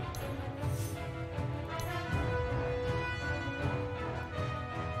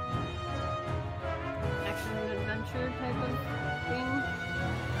 Action adventure type of thing.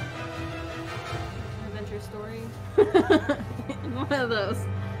 Adventure story. One of those.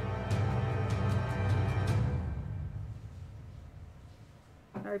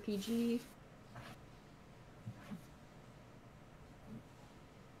 RPG.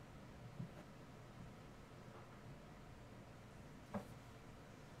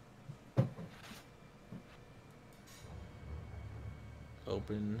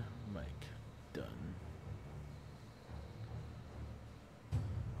 Open mic. Done.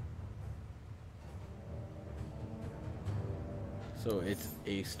 So it's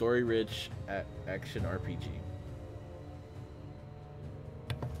a story-rich action RPG.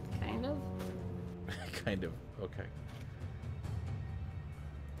 Kind of. Kind of. Okay.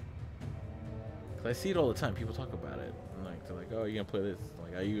 'Cause I see it all the time. People talk about it. And like they're like, "Oh, you gonna play this?"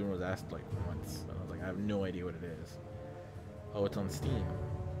 Like I even was asked like once, and I was like, "I have no idea what it is." Oh, it's on Steam.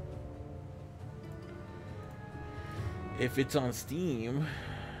 If it's on Steam,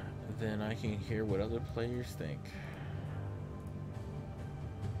 then I can hear what other players think.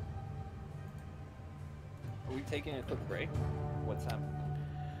 Are we taking a quick break? What's happening?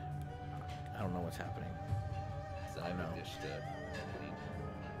 I don't know what's happening. So I know. Just clean.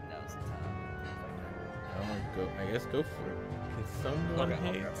 Now's the time. I want to go. I guess go for it. Can someone Okay,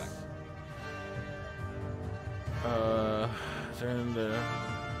 I'll be hate? right back. Turn the.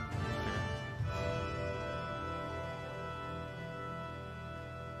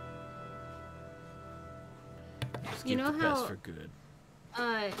 You know the how best for good.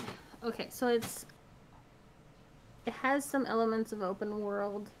 Okay, so it has some elements of open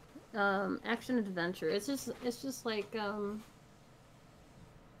world action adventure. It's just like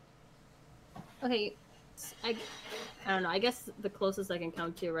Okay, I don't know. I guess the closest I can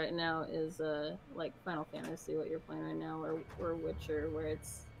come to right now is like Final Fantasy, what you're playing right now, or Witcher, where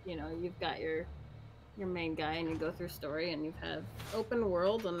it's you've got your main guy and you go through story and you have open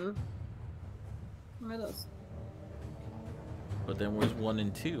world and what are those? But then where's 1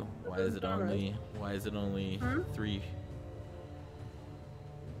 and 2? Why is it only 3?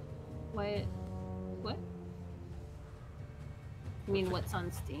 Why? What? You mean what's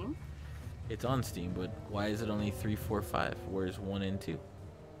on Steam? It's on Steam, but why is it only 3, 4, 5? Where's 1 and 2?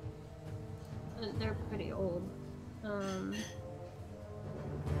 They're pretty old. That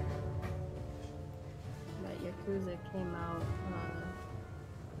Yakuza came out.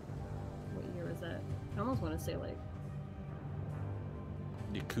 What year was that? I almost want to say like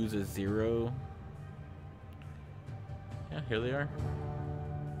Yakuza 0. Yeah, here they are.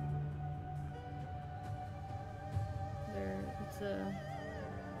 It's a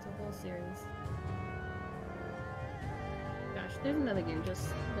whole series. Gosh, there's another game just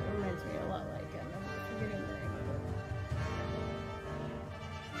that reminds me a lot like it. I'm forgetting the name of it.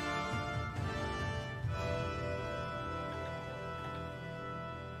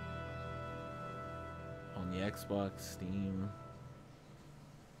 On the Xbox, Steam.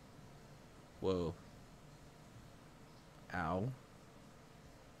 Whoa. Ow.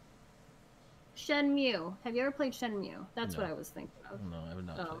 Shenmue. Have you ever played Shenmue? That's No. what I was thinking of. No, I have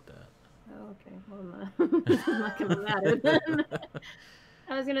not played that. Oh, okay. Well, it's not gonna matter then.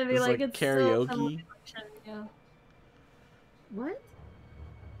 I was gonna be It's like, like it's karaoke? So like Shenmue. What?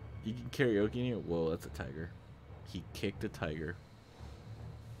 You can karaoke in here? Whoa, that's a tiger. He kicked a tiger.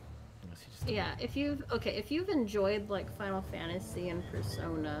 Unless he just Yeah, if you've enjoyed like Final Fantasy and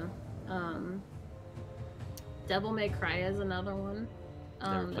Persona, Devil May Cry is another one.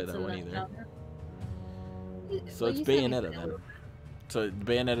 Never played that's that one in either. genre. So Well, it's you said you Bayonetta played then. it. So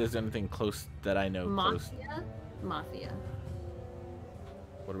Bayonetta is anything close that I know close. Mafia.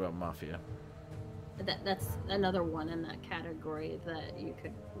 What about Mafia? That's another one in that category that you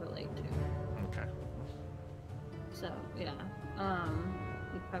could relate to. Okay. So yeah,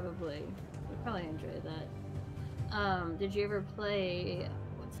 you'd probably enjoy that. Did you ever play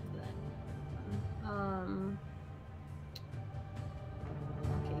what's that?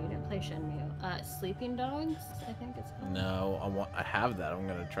 Okay, you didn't play Shenmue. Sleeping Dogs, I think it's called. No, I have that. I'm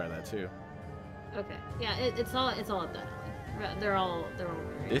gonna try that too. Okay, yeah, it's all up that alley. They're all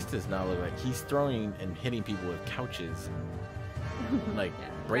great. This does not look like he's throwing and hitting people with couches and like Yeah,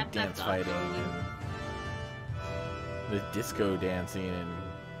 breakdance that's fighting awesome. and the disco dancing and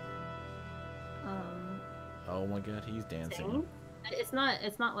Um, oh my god, he's dancing. Saints?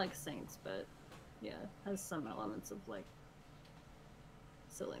 It's not like Saints, but yeah, it has some elements of like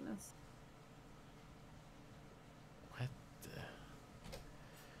silliness. What the...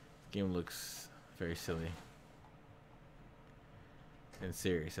 Game looks very silly and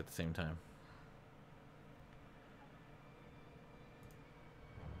serious at the same time.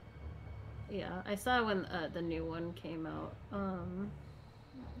 Yeah, I saw when the new one came out.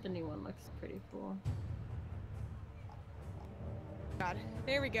 The new one looks pretty cool. God,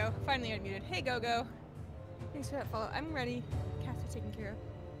 there we go. Finally unmuted. Hey, Go-Go. Thanks for that follow. I'm ready. Cats are taken care of.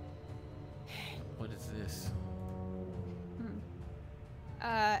 What is this?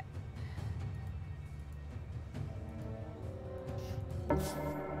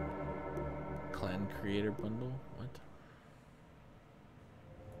 Clan creator bundle? What?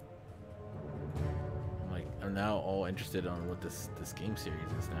 I'm now all interested on what this game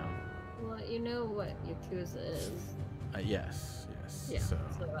series is now. Well, you know what Yakuza is. Yes. Yeah. So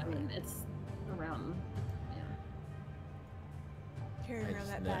I mean, it's around. Yeah. Carrying I around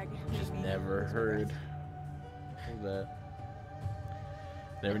that just bag. just maybe. never heard of that.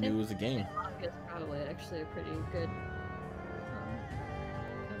 Never knew it was a game. Mafia is probably actually a pretty good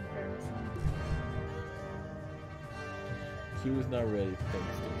comparison. She was not ready.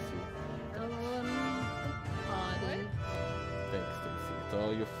 Thanks, Stacy. Body. Thanks, Stacy. It's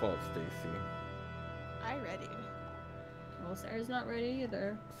all your fault, Stacy. I readied. Well, Sarah's not ready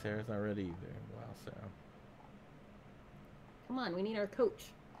either. Sarah's not ready either. Wow, Sarah. Come on, we need our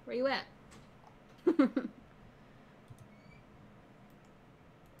coach. Where you at?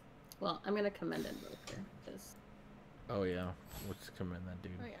 Well, I'm gonna commend him both here, because Oh yeah, let's commend that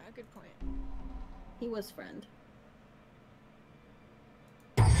dude. Oh yeah, good point. he was friend.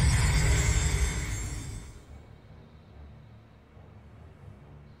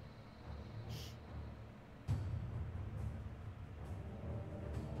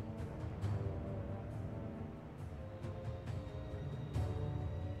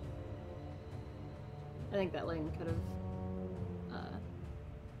 I think that lane could have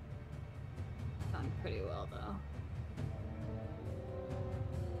pretty well though.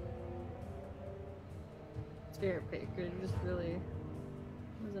 Spirit Picker just really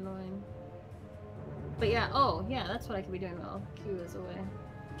was annoying. But yeah, oh yeah, that's what I could be doing while Q is away.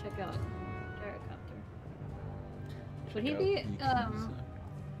 Check out Gyrocopter. Would he be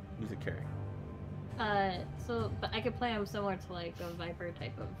He's a carry. So but I could play him similar to like a Viper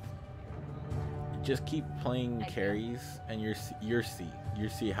type of. Just keep playing carries, and you'll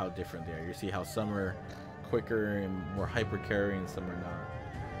see how different they are. You see how some are quicker and more hyper carry, and some are not.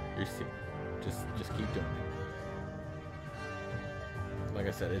 You see, just keep doing it. Like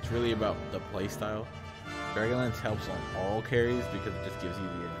I said, it's really about the play style. Dragonlance helps on all carries because it just gives you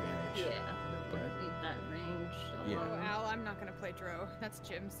the advantage. Yeah, but that range. Yeah. Oh, Al, I'm not gonna play Dro. That's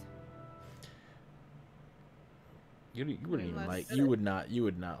Jim's. You wouldn't even Unless- like. You would not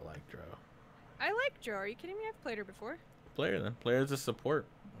like Dro. I like Dro. Are you kidding me? I've played her before. Player as a support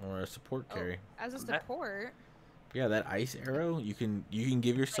or a support carry. As a support. Yeah, that ice arrow. You can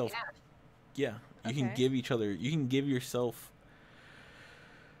give yourself. Yeah, you can Okay. give each other. You can give yourself.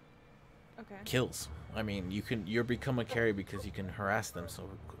 Okay. Kills. I mean, you're become a carry because you can harass them so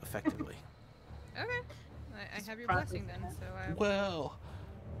effectively. Okay. I have your blessing then, so I. Well,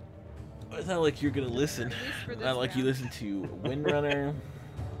 it's not like you're gonna listen. At least for this Not like you round. listen to Windrunner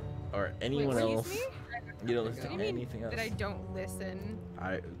or anyone Wait, else. excuse You don't listen What do to you mean anything else. that I don't listen?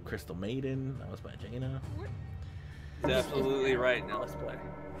 Crystal Maiden. That was by Jaina. He's absolutely right. Now let's play.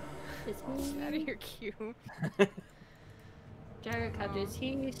 Is Get out of he here, Q. Gyrocopter? Is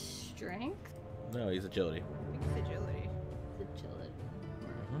he strength? No, he's agility. I think it's agility. Agility.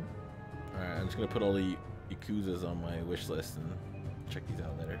 Alright, I'm just gonna put all the Yakuzas on my wish list and check these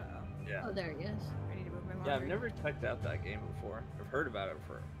out later. Yeah. Oh, there he is. I need to move my Yeah, I've laundry. never checked out that game before. I've heard about it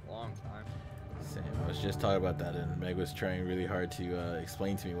for a long time. Same. I was just talking about that, and Meg was trying really hard to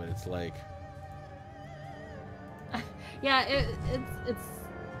explain to me what it's like. Yeah, it's.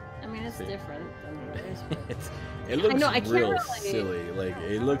 I mean, it's See? different than the others. But... It looks I can't real really- silly. Like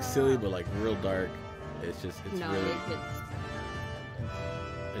it looks silly, but like real dark. It's just it's no, really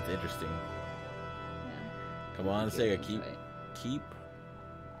it's interesting. yeah. Come on, You Sega, enjoy it. keep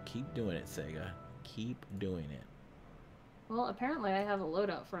doing it, Sega. Keep doing it. Well, apparently I have a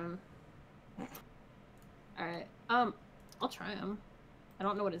loadout for him. All right. I'll try him. I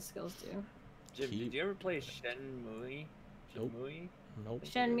don't know what his skills do. Jim, did you ever play Shenmue? Nope. Shenmue? Nope.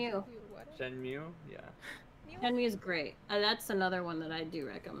 Shenmue. Shenmue? Yeah. Shenmue is great. That's another one that I do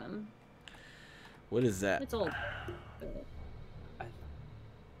recommend. What is that? It's old.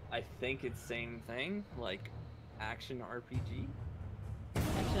 I think it's same thing, like action RPG.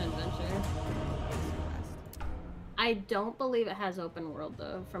 Action adventure. I don't believe it has open world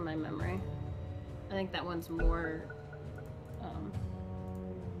though, from my memory. I think that one's more.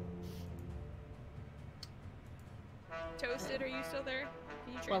 Toasted, are you still there?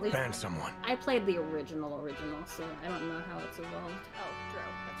 Can you Well, at least translate? someone. I played the original, so I don't know how it's evolved. Oh, Dro,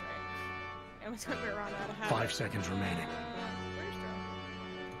 that's right. I almost got my Ron out of hat. 5 seconds remaining. Where's Dro?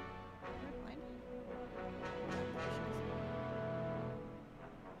 Am I blind?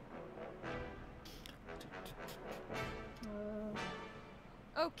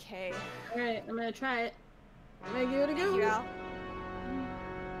 Okay. All right, I'm gonna try it. I'm gonna give it a Thank go. you, Al.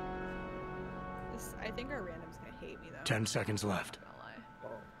 I think our random's gonna hate me though. 10 seconds left. Not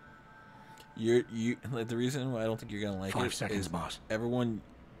gonna lie. You like the reason why I don't think you're gonna like 5 it seconds, is boss. everyone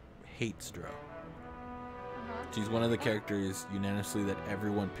hates Dro. She's one of the characters unanimously that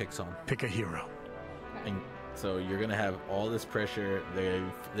everyone picks on. Pick a hero. And so you're gonna have all this pressure.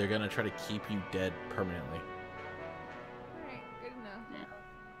 They're gonna try to keep you dead permanently. Alright, good enough.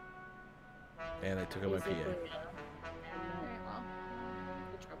 And I took out my PA. Alright, well,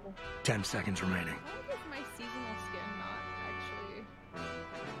 good trouble. 10 seconds remaining. Why is my seasonal skin not actually...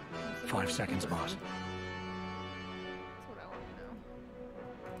 5 seconds, boss. That's what I want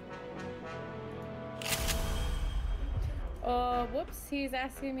to know. Whoops, he's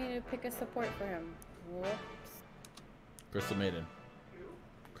asking me to pick a support for him. Whoops. Crystal Maiden.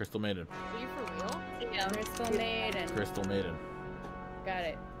 Crystal Maiden. Are you for real? Yeah. Crystal Maiden. Crystal Maiden. Got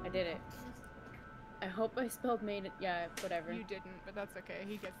it. I did it. I hope I spelled Maiden. Yeah, whatever. You didn't, but that's okay.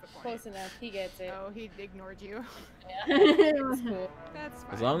 He gets the point. Close enough. He gets it. Oh, he ignored you. It's cool. That's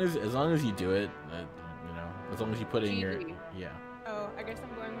fine. As long as you do it, you know, as long as you put in your GG. yeah. Oh, I guess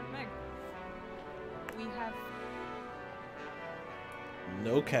I'm going with Meg. We have...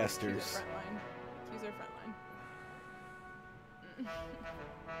 No Use casters. our front line. Use our front line.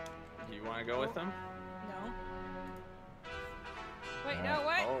 Do you want to go with them? No. Wait, no,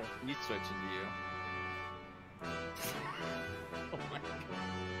 what? Oh, he's switching to you. Oh my god.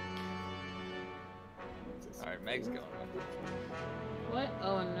 Meg's going with. What?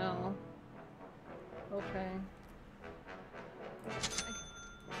 Oh no. Okay. I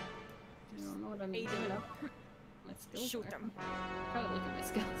don't know what I'm doing up. My skills. Shoot them. Probably look at my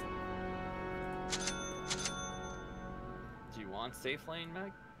skills. Do you want safe lane,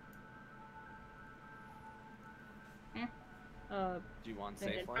 Meg? Do you want safe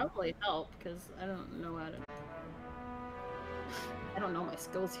It'd lane? probably help because I don't know how to. I don't know my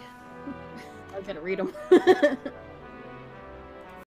skills yet. I gotta read them.